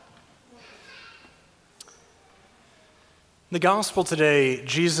In the gospel today,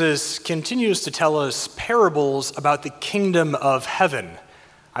 Jesus continues to tell us parables about the kingdom of heaven.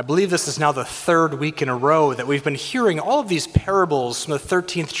 I believe this is now the third week in a row that we've been hearing all of these parables from the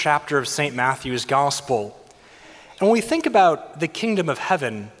 13th chapter of St. Matthew's gospel. And when we think about the kingdom of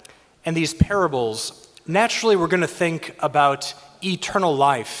heaven and these parables, naturally we're going to think about eternal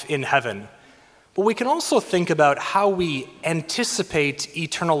life in heaven. But we can also think about how we anticipate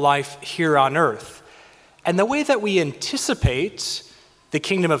eternal life here on earth. And the way that we anticipate the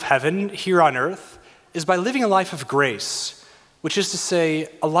kingdom of heaven here on earth is by living a life of grace, which is to say,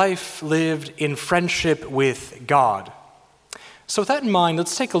 a life lived in friendship with God. So with that in mind,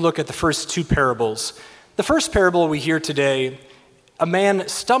 let's take a look at the first two parables. The first parable we hear today, a man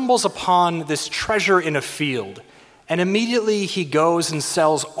stumbles upon this treasure in a field, and immediately he goes and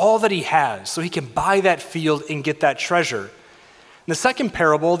sells all that he has so he can buy that field and get that treasure. In the second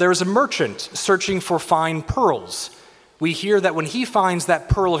parable, there is a merchant searching for fine pearls. We hear that when he finds that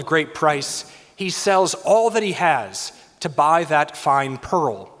pearl of great price, he sells all that he has to buy that fine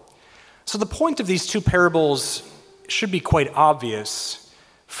pearl. So the point of these two parables should be quite obvious.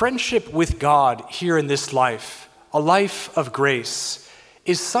 Friendship with God here in this life, a life of grace,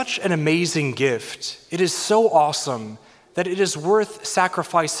 is such an amazing gift. It is so awesome that it is worth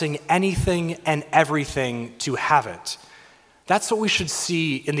sacrificing anything and everything to have it. That's what we should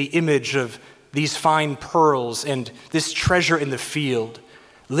see in the image of these fine pearls and this treasure in the field,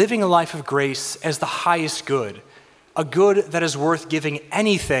 living a life of grace as the highest good, a good that is worth giving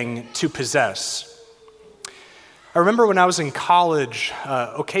anything to possess. I remember when I was in college,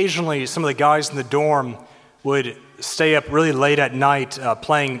 occasionally some of the guys in the dorm would stay up really late at night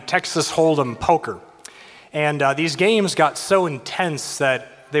playing Texas Hold'em poker. And these games got so intense that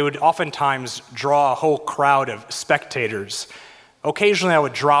they would oftentimes draw a whole crowd of spectators. Occasionally I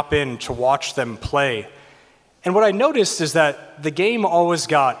would drop in to watch them play. And what I noticed is that the game always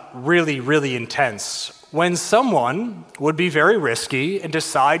got really, really intense when someone would be very risky and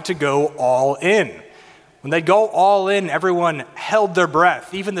decide to go all in. When they'd go all in, everyone held their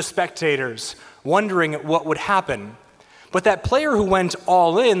breath, even the spectators, wondering what would happen. But that player who went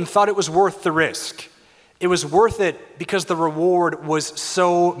all in thought it was worth the risk. It was worth it because the reward was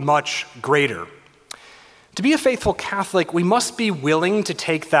so much greater. To be a faithful Catholic, we must be willing to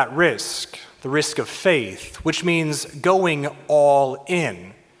take that risk, the risk of faith, which means going all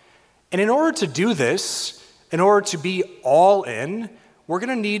in. And in order to do this, in order to be all in, we're going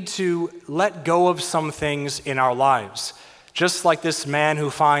to need to let go of some things in our lives. Just like this man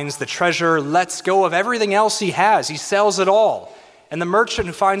who finds the treasure lets go of everything else he has. He sells it all. And the merchant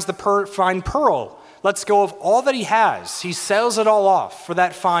who finds the fine pearl lets go of all that he has. He sells it all off for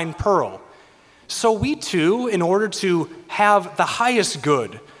that fine pearl. So we too, in order to have the highest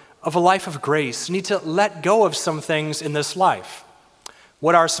good of a life of grace, need to let go of some things in this life.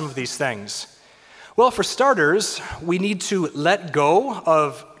 What are some of these things? Well, for starters, we need to let go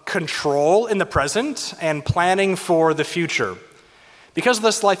of control in the present and planning for the future. Because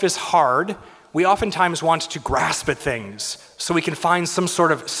this life is hard, we oftentimes want to grasp at things so we can find some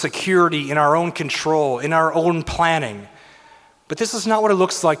sort of security in our own control, in our own planning. But this is not what it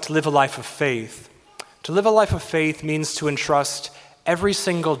looks like to live a life of faith. To live a life of faith means to entrust every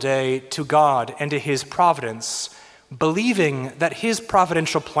single day to God and to His providence, believing that His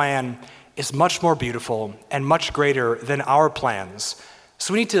providential plan is much more beautiful and much greater than our plans.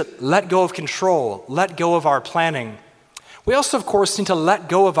 So we need to let go of control, let go of our planning. We also, of course, need to let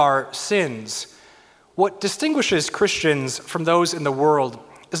go of our sins. What distinguishes Christians from those in the world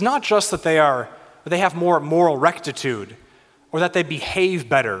is not just that they have more moral rectitude or that they behave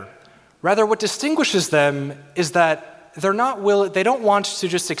better. Rather, what distinguishes them is that they don't want to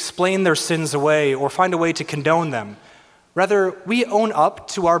just explain their sins away or find a way to condone them. Rather, we own up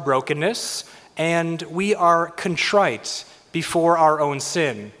to our brokenness and we are contrite before our own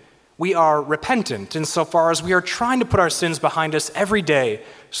sin. We are repentant insofar as we are trying to put our sins behind us every day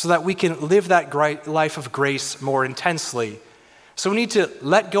so that we can live that great life of grace more intensely. So we need to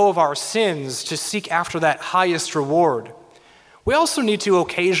let go of our sins to seek after that highest reward. We also need to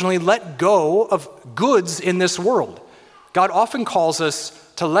occasionally let go of goods in this world. God often calls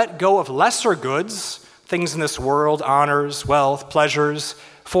us to let go of lesser goods, things in this world, honors, wealth, pleasures,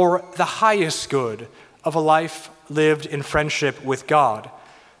 for the highest good of a life lived in friendship with God.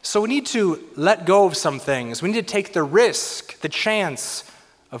 So we need to let go of some things. We need to take the risk, the chance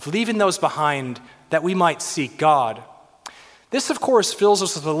of leaving those behind that we might seek God. This, of course, fills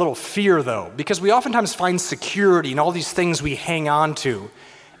us with a little fear, though, because we oftentimes find security in all these things we hang on to.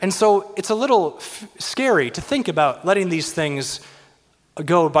 And so it's a little scary to think about letting these things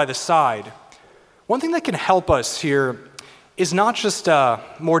go by the side. One thing that can help us here is not just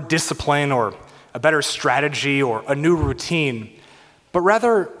more discipline or a better strategy or a new routine, but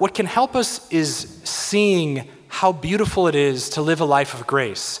rather what can help us is seeing how beautiful it is to live a life of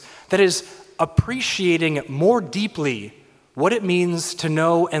grace. That is, appreciating more deeply what it means to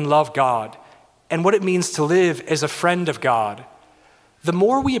know and love God and what it means to live as a friend of God. The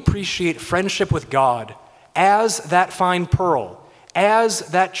more we appreciate friendship with God as that fine pearl, as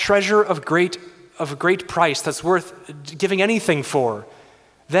that treasure of great price that's worth giving anything for,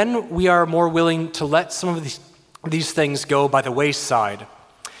 then we are more willing to let some of these things go by the wayside.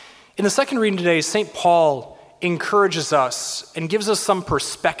 In the second reading today, St. Paul encourages us and gives us some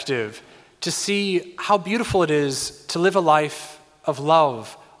perspective to see how beautiful it is to live a life of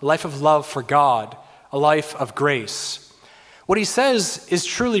love for God, a life of grace. What he says is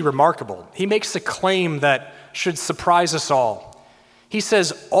truly remarkable. He makes a claim that should surprise us all. He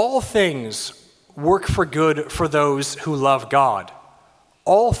says, all things work for good for those who love God.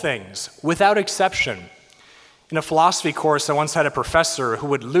 All things, without exception. In a philosophy course, I once had a professor who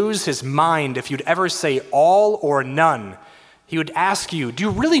would lose his mind if you'd ever say all or none. He would ask you, do you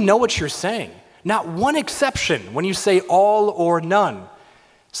really know what you're saying? Not one exception when you say all or none.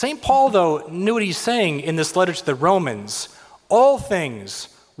 St. Paul, though, knew what he's saying in this letter to the Romans. All things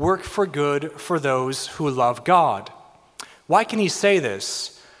work for good for those who love God. Why can he say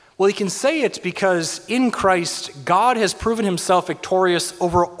this? Well, he can say it because in Christ, God has proven himself victorious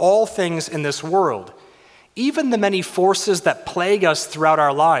over all things in this world, even the many forces that plague us throughout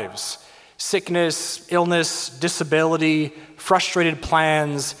our lives: sickness, illness, disability, frustrated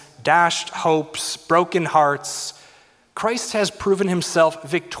plans, dashed hopes, broken hearts. Christ has proven himself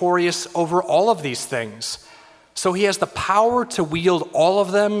victorious over all of these things. So he has the power to wield all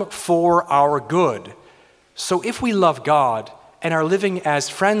of them for our good. So if we love God and are living as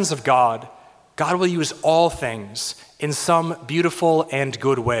friends of God, God will use all things in some beautiful and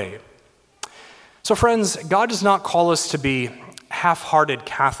good way. So friends, God does not call us to be half-hearted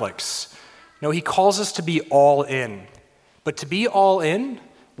Catholics. No, he calls us to be all in. But to be all in,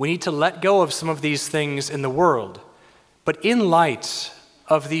 we need to let go of some of these things in the world. But in light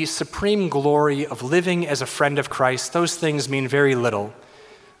of the supreme glory of living as a friend of Christ, those things mean very little.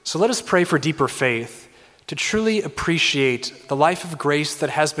 So let us pray for deeper faith, to truly appreciate the life of grace that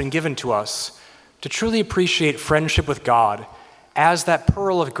has been given to us, to truly appreciate friendship with God as that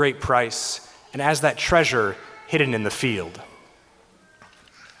pearl of great price and as that treasure hidden in the field.